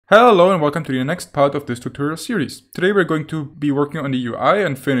Hello and welcome to the next part of this tutorial series. Today we're going to be working on the UI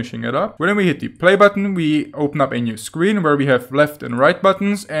and finishing it up. When we hit the play button, we open up a new screen where we have left and right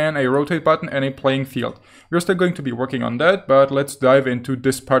buttons and a rotate button and a playing field. We're still going to be working on that, but let's dive into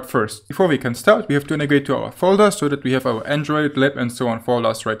this part first. Before we can start, we have to navigate to our folder so that we have our Android, lib and so on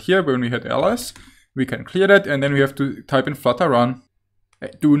folders right here. When we hit ls, we can clear that and then we have to type in Flutter run.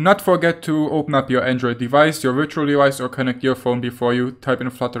 Do not forget to open up your Android device, your virtual device, or connect your phone before you type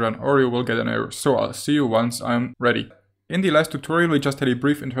in Flutter run or you will get an error. So I'll see you once I'm ready. In the last tutorial we just had a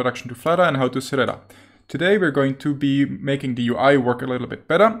brief introduction to Flutter and how to set it up. Today we're going to be making the UI work a little bit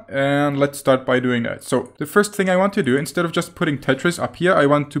better, and let's start by doing that. So the first thing I want to do, instead of just putting Tetris up here, I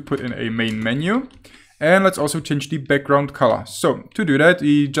want to put in a main menu. And let's also change the background color. So to do that,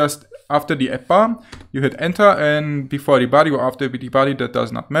 we just, after the app bar, you hit enter, and before the body or after the body, that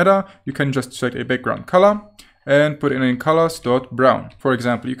does not matter. You can just select a background color and put in colors.brown. For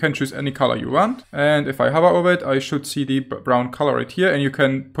example, you can choose any color you want. And if I hover over it, I should see the brown color right here. And you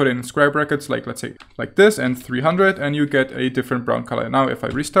can put in square brackets, like let's say like this, and 300, and you get a different brown color. Now, if I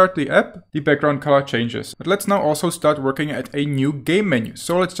restart the app, the background color changes. But let's now also start working at a new game menu.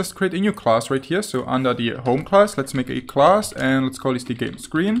 So let's just create a new class right here. So under the home class, let's make a class and let's call this the game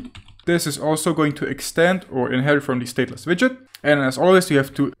screen. This is also going to extend or inherit from the stateless widget. And as always, you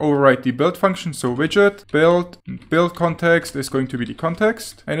have to override the build function. So widget, build context is going to be the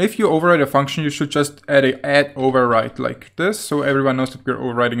context. And if you override a function, you should just add a add override like this. So everyone knows that we're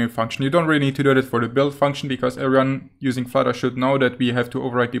overriding a function. You don't really need to do that for the build function because everyone using Flutter should know that we have to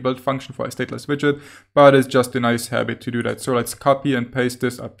override the build function for a stateless widget. But it's just a nice habit to do that. So let's copy and paste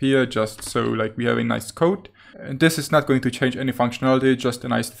this up here just so like we have a nice code. And this is not going to change any functionality, just a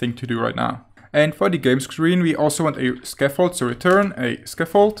nice thing to do right now. And for the game screen, we also want a scaffold, so return a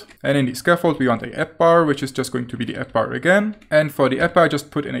scaffold. And in the scaffold, we want a app bar, which is just going to be the app bar again. And for the app bar,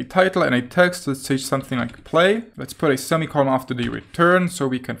 just put in a title and a text. Let's say something like play. Let's put a semicolon after the return so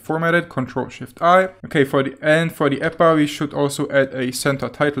we can format it, Ctrl-Shift-I. Okay, for the app bar, we should also add a center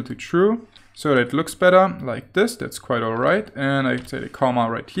title to true. So that it looks better like this. That's quite all right. And I say a comma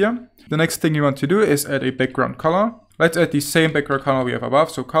right here. The next thing you want to do is add a background color. Let's add the same background color we have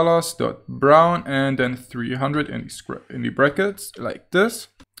above. So colors.brown and then 300 in the brackets like this.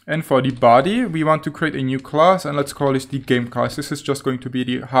 And for the body, we want to create a new class and let's call this the game class. This is just going to be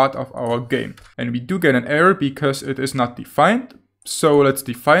the heart of our game. And we do get an error because it is not defined. So let's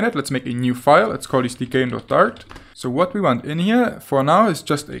define it. Let's make a new file. Let's call this the game.dart. So what we want in here for now is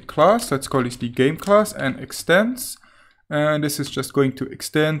just a class. Let's call this the game class and extends. And this is just going to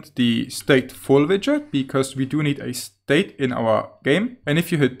extend the stateful widget because we do need a state in our game. And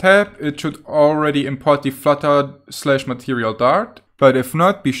if you hit tab, it should already import the Flutter/material Dart. But if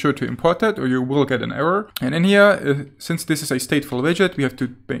not, be sure to import that or you will get an error. And in here, since this is a stateful widget, we have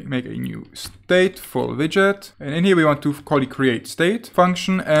to make a new stateful widget. And in here, we want to call the createState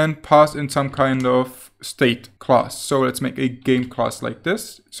function and pass in some kind of state class. So let's make a game class like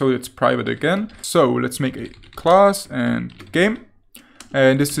this. So it's private again. So let's make a class and game.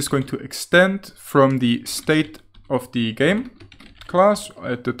 And this is going to extend from the state of the game class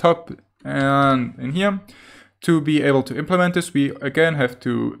at the top and in here. To be able to implement this, we again have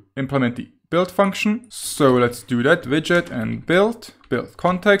to implement the build function. So let's do that, widget and build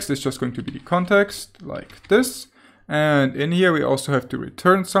context is just going to be the context like this. And in here, we also have to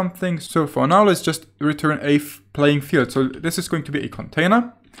return something. So for now, let's just return a playing field. So this is going to be a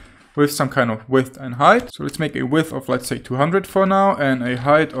container with some kind of width and height. So let's make a width of, let's say 200 for now and a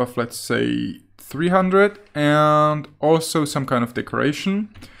height of, let's say 300 and also some kind of decoration.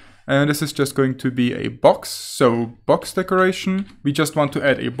 And this is just going to be a box, so box decoration. We just want to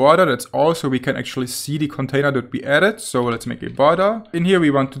add a border, that's all, so we can actually see the container that we added. So let's make a border. In here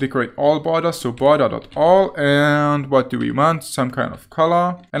we want to decorate all borders, so border.all. And what do we want? Some kind of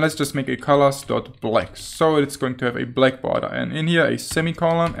color. And let's just make a colors.black. So it's going to have a black border. And in here a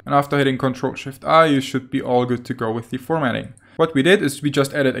semicolon. And after hitting Ctrl-Shift-I, you should be all good to go with the formatting. What we did is we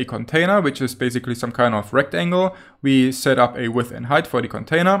just added a container, which is basically some kind of rectangle. We set up a width and height for the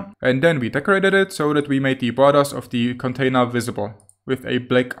container, and then we decorated it so that we made the borders of the container visible with a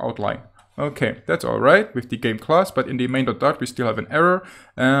black outline. Okay, that's all right with the game class, but in the main.dart we still have an error,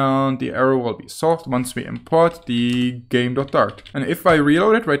 and the error will be solved once we import the game.dart. And if I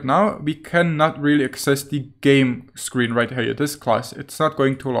reload it right now, we cannot really access the game screen right here, this class. It's not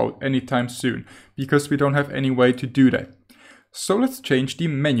going to load anytime soon because we don't have any way to do that. So let's change the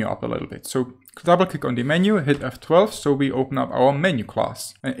menu up a little bit. So double click on the menu, hit F12, so we open up our menu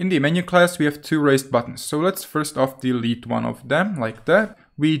class. And in the menu class, we have two raised buttons. So let's first off delete one of them like that.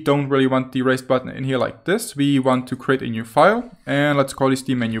 we don't really want the raised button in here like this. We want to create a new file, and let's call this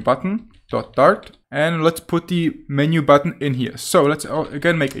the menu button.dart, and let's put the menu button in here. So let's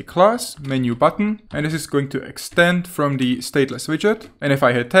again make a class menu button, and this is going to extend from the stateless widget. And if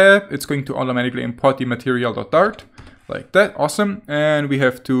I hit tab, it's going to automatically import the material.dart. Like that, awesome. And we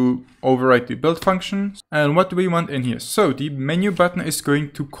have to override the build function. And what do we want in here? So the menu button is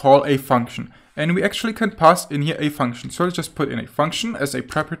going to call a function. And we actually can pass in here a function. So let's just put in a function as a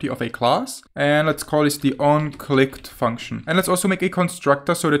property of a class. And let's call this the onClicked function. And let's also make a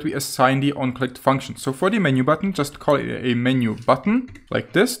constructor so that we assign the onClicked function. So for the menu button, just call it a menu button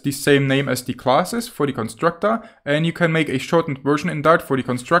like this, the same name as the classes for the constructor. And you can make a shortened version in Dart for the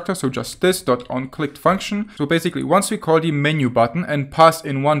constructor. So just this.onClicked function. So basically, once we call the menu button and pass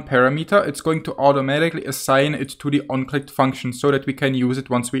in one parameter, it's going to automatically assign it to the onClicked function so that we can use it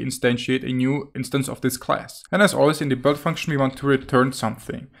once we instantiate a new instance of this class. And as always, in the build function, we want to return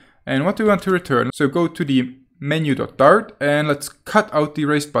something. And what do we want to return? So go to the menu.dart and let's cut out the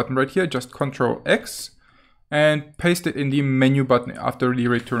raised button right here, just Ctrl X and paste it in the menu button after the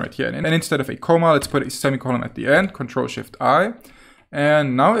return right here. And instead of a comma, let's put a semicolon at the end, Ctrl Shift I.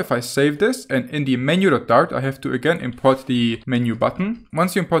 And now if I save this, and in the menu.dart, I have to again import the menu button.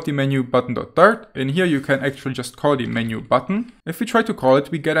 Once you import the menu button.dart, in here you can actually just call the menu button. If we try to call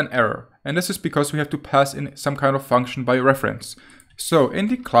it, we get an error. And this is because we have to pass in some kind of function by reference. So in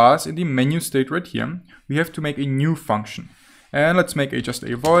the class, in the menu state right here, we have to make a new function. And let's make just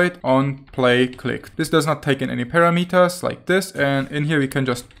a void on play clicked. This does not take in any parameters like this. And in here we can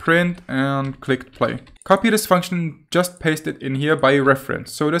just print and clicked play. Copy this function, just paste it in here by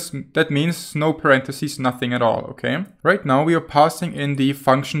reference. So that means no parentheses, nothing at all, okay? Right now we are passing in the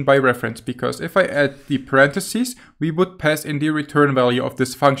function by reference, because if I add the parentheses, we would pass in the return value of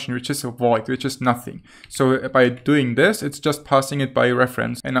this function, which is a void, which is nothing. So by doing this, it's just passing it by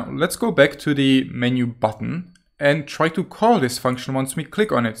reference. And now let's go back to the menu button and try to call this function once we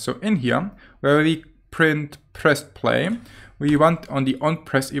click on it. So in here, where we print pressed play, we want on the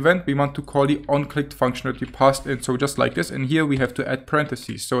onPress event, we want to call the onClicked function that we passed in. So just like this, and here we have to add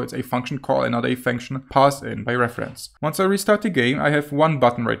parentheses. So it's a function call, another a function pass in by reference. Once I restart the game, I have one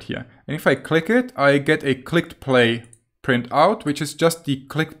button right here. And if I click it, I get a clicked play print out, which is just the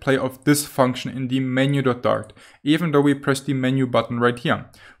clicked play of this function in the menu.dart, even though we press the menu button right here,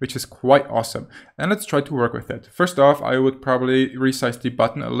 which is quite awesome. And let's try to work with it. First off, I would probably resize the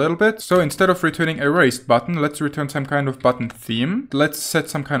button a little bit. So instead of returning a raised button, let's return some kind of button theme. Let's set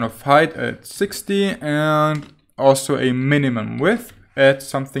some kind of height at 60 and also a minimum width at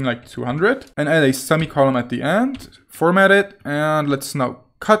something like 200, and add a semicolon at the end, format it, and let's now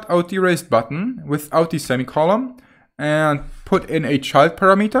cut out the raised button without the semicolon and put in a child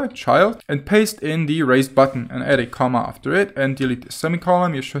parameter, child, and paste in the raised button and add a comma after it and delete the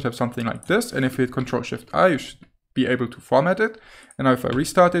semicolon. You should have something like this. And if you hit Ctrl Shift I, you should be able to format it. And now if I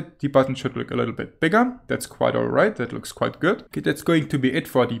restart it, the button should look a little bit bigger. That's quite all right. That looks quite good. Okay, that's going to be it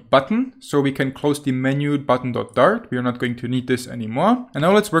for the button. So we can close the menu button.dart. We are not going to need this anymore. And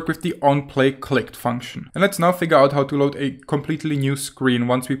now let's work with the onPlayClicked function. And let's now figure out how to load a completely new screen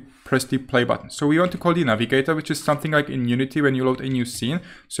once we press the play button. So we want to call the Navigator, which is something like in Unity when you load a new scene.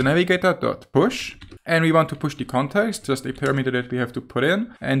 So Navigator.push. And we want to push the context, just a parameter that we have to put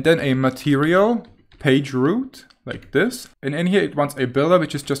in. And then a material page root, like this. And in here it wants a builder,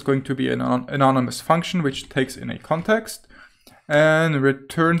 which is just going to be an anonymous function, which takes in a context and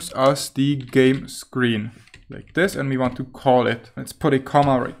returns us the game screen like this. And we want to call it. Let's put a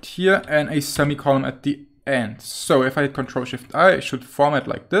comma right here and a semicolon at the end. So if I hit Ctrl Shift I, it should format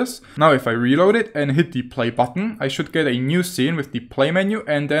like this. Now if I reload it and hit the play button, I should get a new scene with the play menu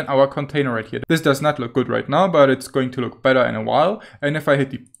and then our container right here. This does not look good right now, but it's going to look better in a while. And if I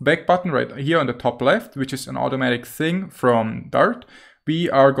hit the back button right here on the top left, which is an automatic thing from Dart, we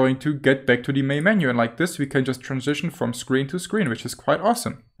are going to get back to the main menu. And like this, we can just transition from screen to screen, which is quite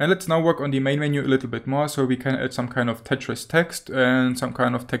awesome. And let's now work on the main menu a little bit more, so we can add some kind of Tetris text and some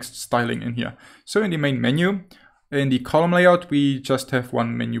kind of text styling in here. So in the main menu, in the column layout, we just have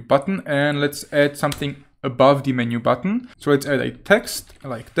one menu button, and let's add something above the menu button. So let's add a text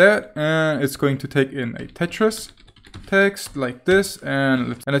like that, and it's going to take in a Tetris text like this,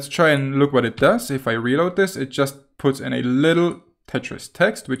 and let's try and look what it does. If I reload this, it just puts in a little Tetris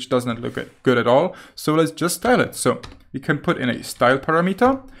text, which does not look good at all. So let's just style it. So we can put in a style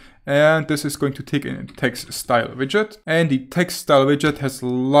parameter, and this is going to take in a text style widget. And the text style widget has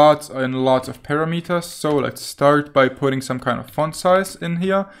lots and lots of parameters. So let's start by putting some kind of font size in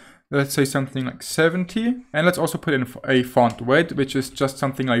here. Let's say something like 70. And let's also put in a font weight, which is just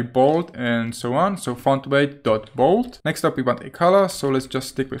something like bold and so on. So font weight dot bold. Next up, we want a color. So let's just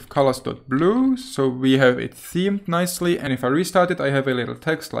stick with colors.blue. So we have it themed nicely. And if I restart it, I have a little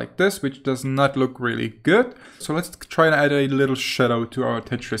text like this, which does not look really good. So let's try and add a little shadow to our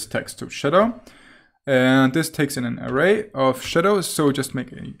Tetris text. So shadow. And this takes in an array of shadows. So just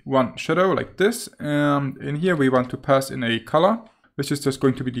make one shadow like this. And in here, we want to pass in a color, which is just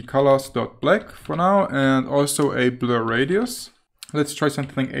going to be the colors.black for now, and also a blur radius. Let's try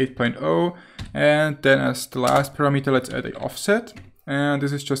something 8.0, and then as the last parameter, let's add an offset. And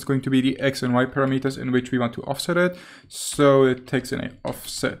this is just going to be the X and Y parameters in which we want to offset it. So it takes in an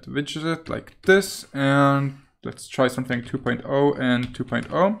offset widget like this, and let's try something 2.0 and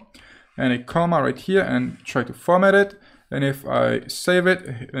 2.0, and a comma right here, and try to format it. And if I save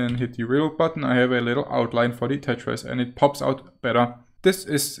it and hit the reload button, I have a little outline for the Tetris and it pops out better. This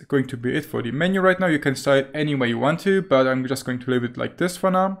is going to be it for the menu right now. You can style it any way you want to, but I'm just going to leave it like this for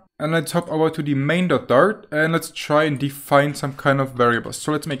now. And let's hop over to the main.dart and let's try and define some kind of variables.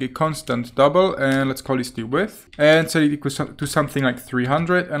 So let's make a constant double and let's call this the width and set it equals to something like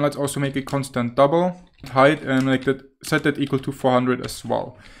 300. And let's also make a constant double height and make that, set that equal to 400 as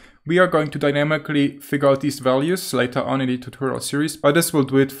well. We are going to dynamically figure out these values later on in the tutorial series, but this will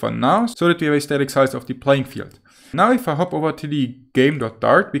do it for now, so that we have a static size of the playing field. Now if I hop over to the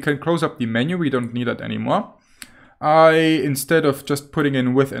game.dart, we can close up the menu, we don't need that anymore. Instead of just putting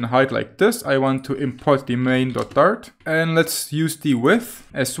in width and height like this, I want to import the main.dart. And let's use the width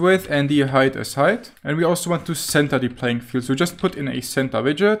as width and the height as height. And we also want to center the playing field, so just put in a center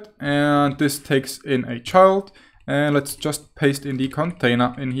widget, and this takes in a child. And let's just paste in the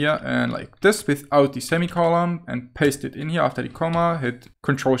container in here and like this without the semicolon, and paste it in here after the comma, hit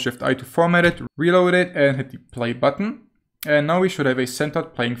Ctrl+Shift+I to format it, reload it and hit the play button. And now we should have a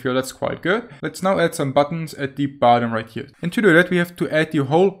centered playing field. That's quite good. Let's now add some buttons at the bottom right here. And to do that, we have to add the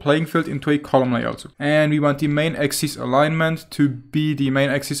whole playing field into a column layout. And we want the main axis alignment to be the main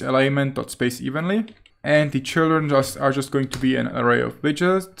axis alignment.space evenly. And the children are just going to be an array of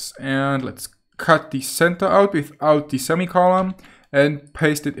widgets. And let's cut the center out without the semicolon and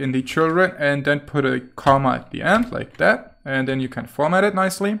paste it in the children, and then put a comma at the end like that, and then you can format it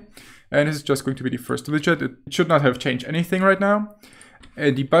nicely. And this is just going to be the first widget. It should not have changed anything right now.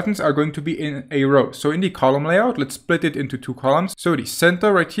 And the buttons are going to be in a row. So in the column layout, let's split it into two columns. So the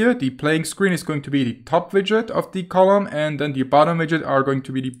center right here, the playing screen, is going to be the top widget of the column, and then the bottom widget are going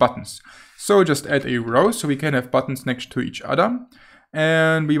to be the buttons. So just add a row so we can have buttons next to each other.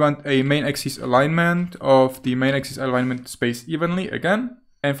 And we want a main axis alignment of the main axis alignment space evenly again.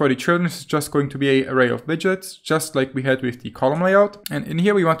 And for the children, it's just going to be an array of widgets, just like we had with the column layout. And in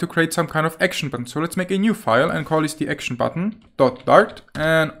here, we want to create some kind of action button. So let's make a new file and call this the action button.dart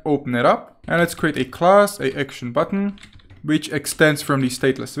and open it up. And let's create a class, a action button, which extends from the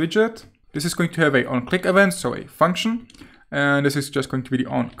stateless widget. This is going to have a onClick event, so a function. And this is just going to be the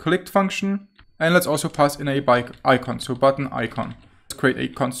onClicked function. And let's also pass in a bike icon, so button icon. Create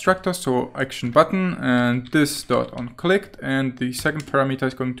a constructor, so action button, and this dot onClicked, and the second parameter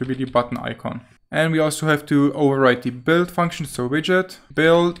is going to be the button icon. And we also have to override the build function, so widget,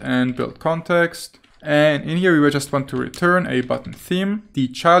 build, and build context. And in here we just want to return a button theme. The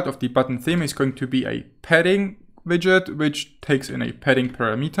child of the button theme is going to be a padding widget, which takes in a padding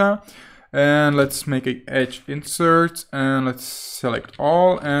parameter. And let's make a edge insert, and let's select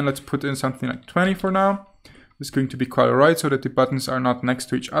all, and let's put in something like 20 for now. It's going to be quite alright, so that the buttons are not next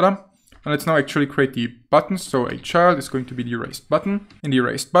to each other. And let's now actually create the buttons. So a child is going to be the raised button. In the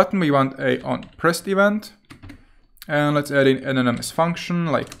raised button, we want a onPressed event. And let's add an anonymous function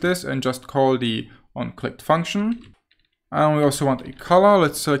like this and just call the onClicked function. And we also want a color.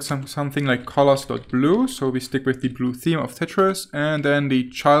 Let's select something like colors.blue. So we stick with the blue theme of Tetris. And then the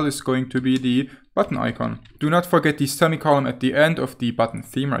child is going to be the button icon. Do not forget the semicolon at the end of the button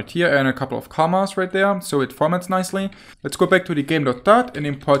theme right here, and a couple of commas right there, so it formats nicely. Let's go back to the game.dart and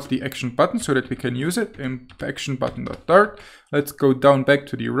import the action button so that we can use it in action button.dart. Let's go down back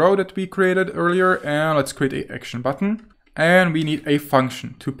to the row that we created earlier, and let's create an action button. And we need a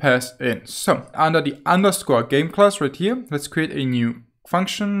function to pass in. So under the underscore game class right here, let's create a new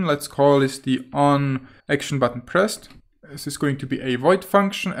function. Let's call this the onActionButtonPressed. This is going to be a void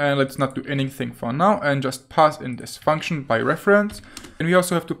function, and let's not do anything for now and just pass in this function by reference. And we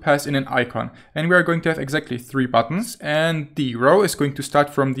also have to pass in an icon, and we are going to have exactly 3 buttons, and the row is going to start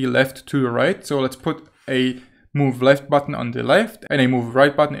from the left to the right. So let's put a move left button on the left and a move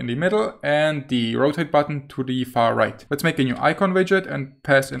right button in the middle, and the rotate button to the far right. Let's make a new icon widget and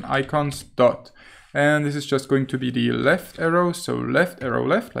pass in icons dot And this is just going to be the left arrow, so left arrow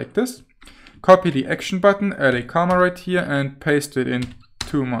left, like this. Copy the action button, add a comma right here, and paste it in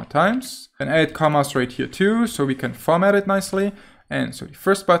 2 more times. And add commas right here too, so we can format it nicely. And so the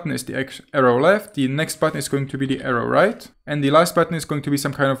first button is the arrow left, the next button is going to be the arrow right, and the last button is going to be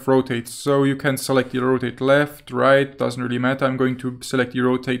some kind of rotate. So you can select the rotate left, right, doesn't really matter. I'm going to select the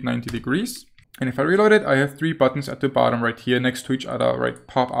rotate 90 degrees. And if I reload it, I have 3 buttons at the bottom right here next to each other, right,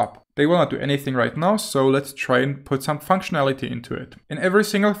 pop up. They will not do anything right now, so let's try and put some functionality into it. In every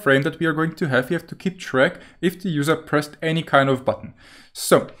single frame that we are going to have, we have to keep track if the user pressed any kind of button.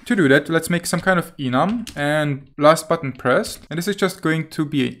 So to do that, let's make some kind of enum and last button pressed. And this is just going to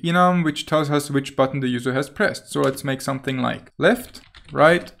be an enum which tells us which button the user has pressed. So let's make something like left,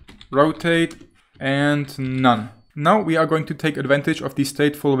 right, rotate, and none. Now we are going to take advantage of the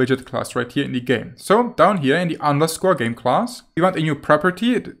stateful widget class right here in the game. So down here in the underscore game class, we want a new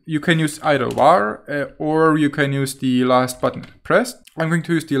property. You can use either var or you can use the last button pressed. I'm going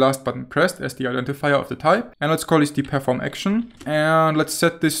to use the last button pressed as the identifier of the type. And let's call this the perform action. And let's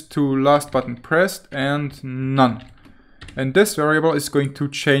set this to last button pressed and none. And this variable is going to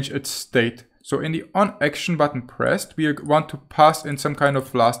change its state. So in the on action button pressed, we want to pass in some kind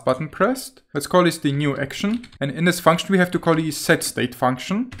of last button pressed. Let's call this the new action. And in this function, we have to call the set state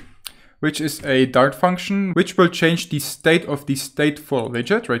function, which is a Dart function, which will change the state of the stateful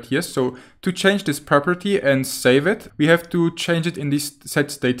widget right here. So to change this property and save it, we have to change it in this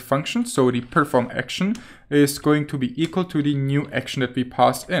set state function. So the perform action is going to be equal to the new action that we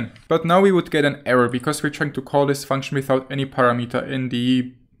passed in. But now we would get an error because we're trying to call this function without any parameter in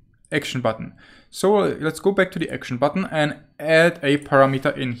the action button. So let's go back to the action button and add a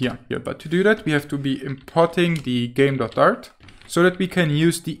parameter in here. But to do that, we have to be importing the game.dart so that we can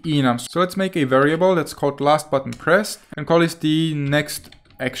use the enum. So let's make a variable that's called last button pressed and call this the next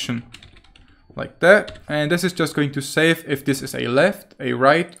action, like that. And this is just going to save if this is a left, a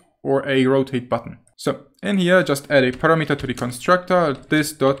right, or a rotate button. So in here, just add a parameter to the constructor,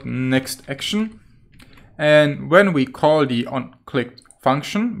 this.nextAction. And when we call the onClicked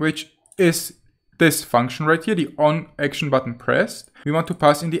function, which is this function right here, the on action button pressed, we want to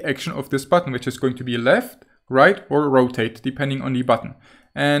pass in the action of this button, which is going to be left, right, or rotate, depending on the button.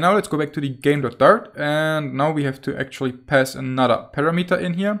 And now let's go back to the game.dart, and now we have to actually pass another parameter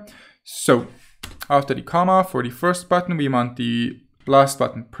in here. So after the comma, for the first button, we want the last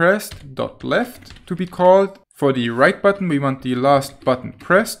button pressed dot left to be called. For the right button, we want the last button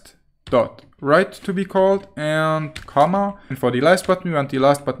pressed dot right to be called, and comma. And for the last button, we want the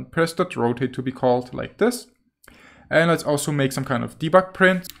last button pressed dot rotate to be called, like this. And let's also make some kind of debug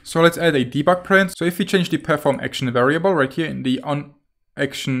print. So let's add a debug print. So if we change the perform action variable right here in the on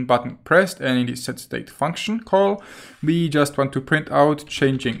action button pressed and in the set state function call, we just want to print out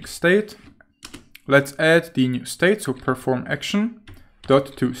changing state. Let's add the new state, so perform action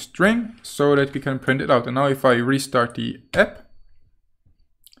dot to string, so that we can print it out. And now if I restart the app,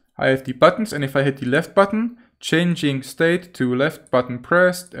 I have the buttons, and if I hit the left button, changing state to left button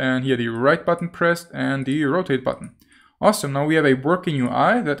pressed, and here the right button pressed, and the rotate button. Awesome, now we have a working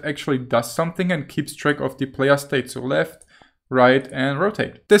UI that actually does something and keeps track of the player state, so left, right, and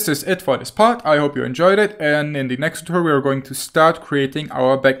rotate. This is it for this part. I hope you enjoyed it, and in the next tutorial we are going to start creating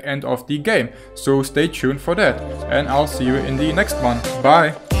our back end of the game. So stay tuned for that, and I'll see you in the next one.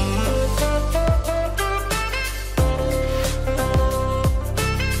 Bye!